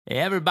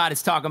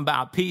Everybody's talking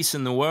about peace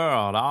in the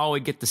world. All we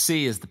get to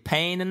see is the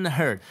pain and the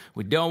hurt.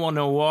 We don't want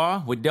no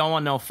war. We don't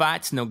want no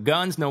fights, no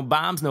guns, no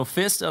bombs, no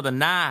fists or the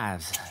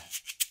knives.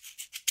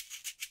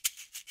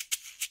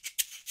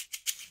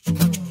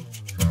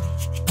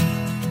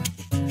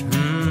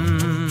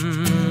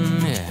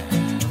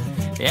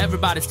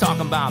 Everybody's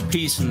talking about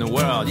peace in the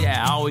world.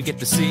 Yeah, all we get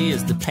to see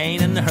is the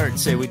pain and the hurt.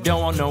 Say we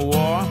don't want no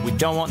war, we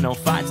don't want no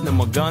fights, no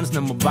more guns,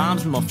 no more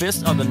bombs, no more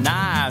fists or the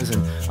knives.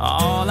 And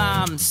all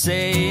I'm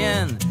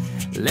saying,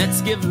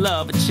 let's give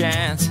love a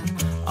chance.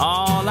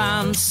 All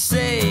I'm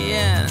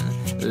saying,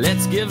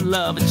 let's give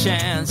love a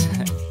chance.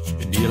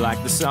 Do you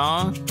like the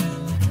song?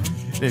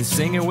 Then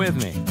sing it with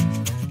me.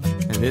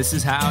 And this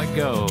is how it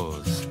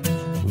goes.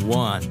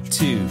 1,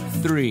 2,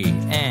 3,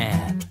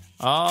 and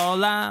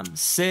all I'm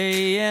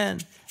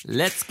saying,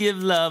 let's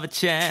give love a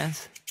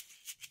chance.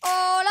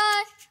 All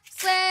I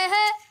say,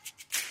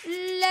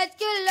 let's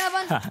give love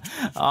a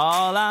chance.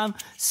 All I'm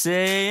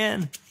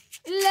saying,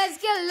 let's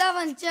give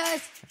love a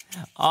chance.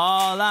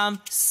 All I'm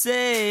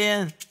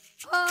saying,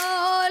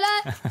 all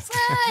I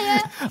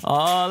say,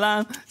 all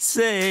I'm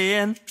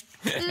saying,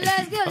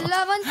 let's give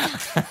love a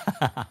chance.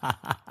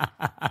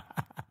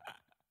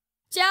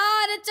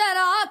 चार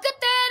चराग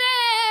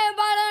तेरे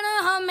बढ़न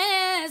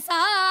हमेशा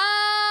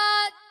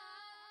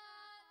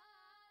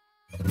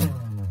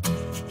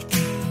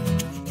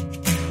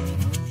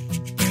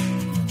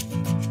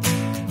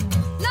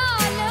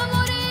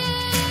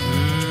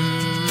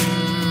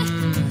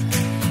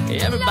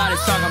Everybody's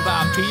talking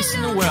about peace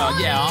in the world.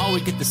 Yeah, all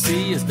we get to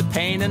see is the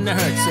pain and the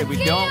hurt. Say we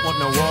don't want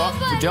no war,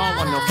 we don't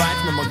want no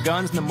fights, no more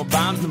guns, no more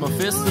bombs, no more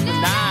fists or the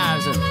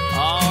knives. And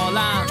all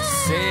I'm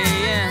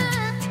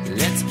saying,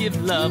 let's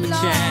give love a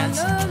chance.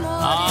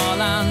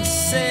 All I'm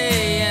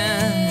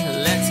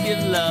saying, let's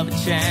give love a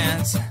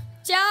chance.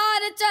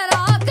 चार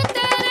चराग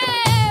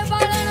तेरे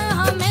बढ़न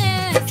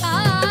हमेशा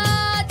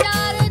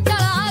चार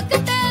चराग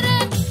तेरे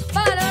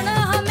बढ़न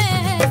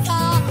हमेशा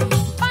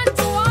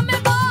पंचुआ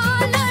में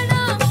बालन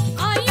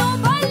आयो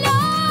भला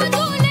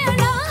झूले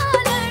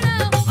डालन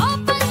ओ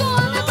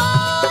पंचुआ में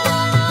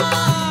बालन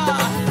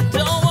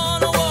Don't want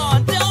no war,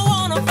 don't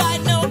want no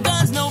fight, no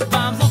guns, no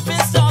bombs, no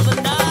fists or the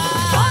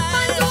knives. ओ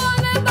पंचुआ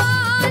में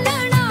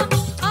बालन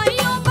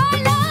आयो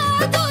भला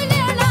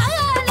झूले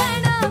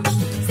डालन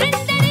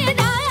जिंदड़ी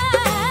दा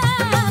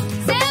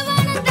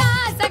सेवन दा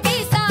सखी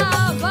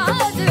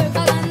साबाज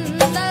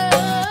कलंदर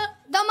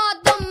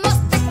दमादम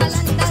मस्त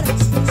कलंदर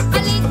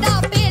अली दा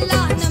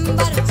पहला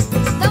नंबर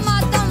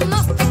दमादम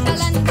मस्त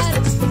कलंदर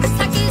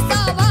सखी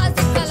साबाज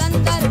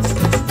कलंदर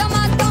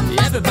दमादम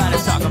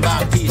Everybody's talking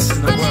about peace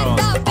in the world.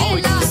 All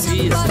we can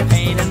see is the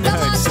pain and the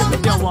hurt. So we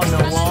don't want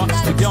no war,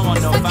 we don't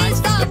want no fights,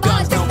 no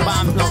guns, no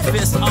bombs, no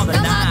fists or the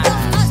knives.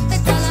 मस्त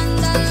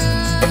कलंदर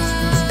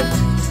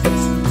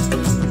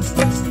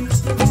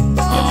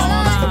All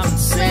I'm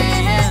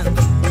saying,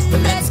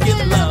 let's give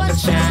love a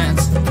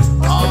chance.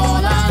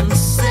 All I'm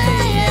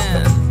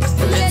saying,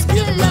 let's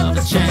give love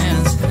a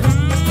chance.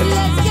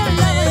 let's get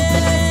love and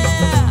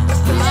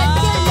let's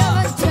get love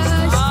and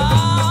church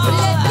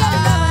let's get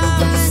love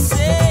and dance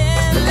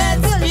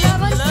let's get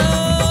love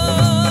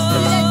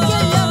and let's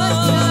get love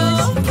and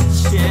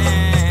church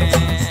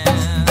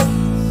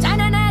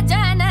जनन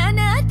जनन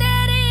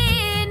तेरी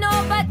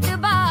नौबत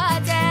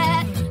बाजे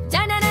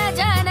जनन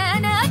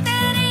जनन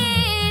तेरी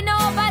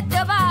नौबत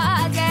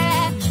बाजे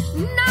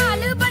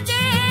नाल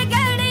बजे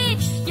घड़ी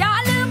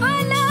याल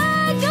भला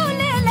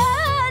झूले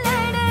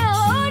लालन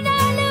ओ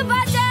नाल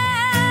बजे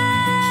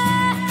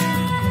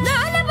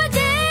नाल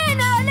बजे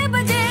नाल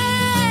बजे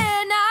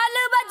नाल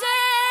बजे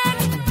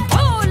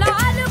ओ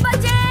लाल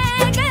बजे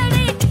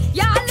घड़ी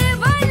याल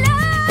भला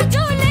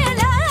झूले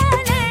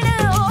लालन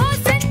ओ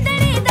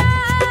सिंदड़ी दा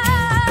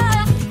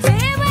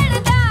सेवन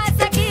दा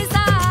सखी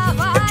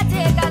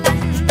साबाजे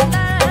कलंदर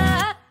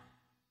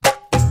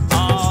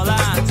All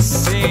I'm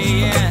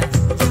saying,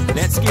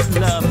 let's give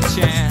love a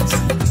chance.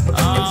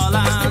 All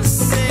I'm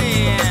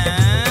saying,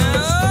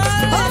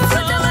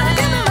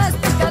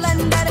 मस्त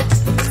कलंदर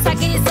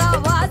सखी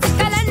साबाज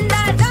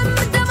कलंदर दम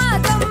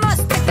दम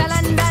मस्त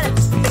कलंदर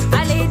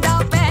अली दा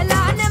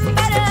पहला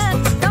नंबर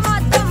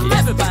दम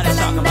everybody's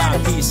talking about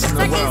peace in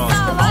the world.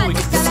 All we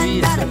get to see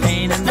is the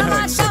pain and the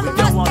hurt. So we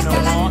don't want no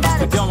war,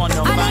 we don't want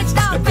no fights,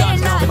 no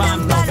guns, no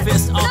bombs, no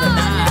fists or the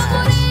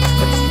knives.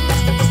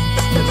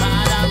 The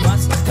Mada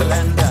Must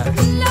Calendar.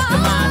 The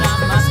Mada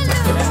Must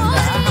Calendar.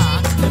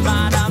 The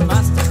Mada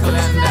Must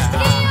Calendar.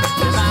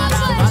 The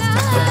Mada Must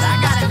Calendar. I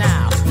got it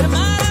now. The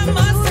Mada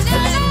Must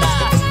Calendar.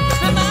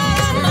 The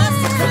Mada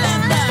Must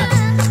Calendar.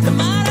 The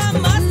Mada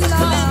Must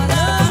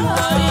Calendar.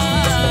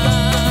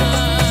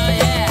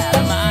 Yeah,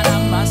 the Mada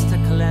Must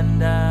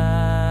Calendar.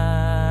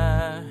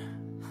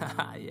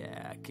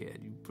 Yeah, kid,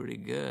 you pretty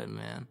good,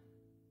 man.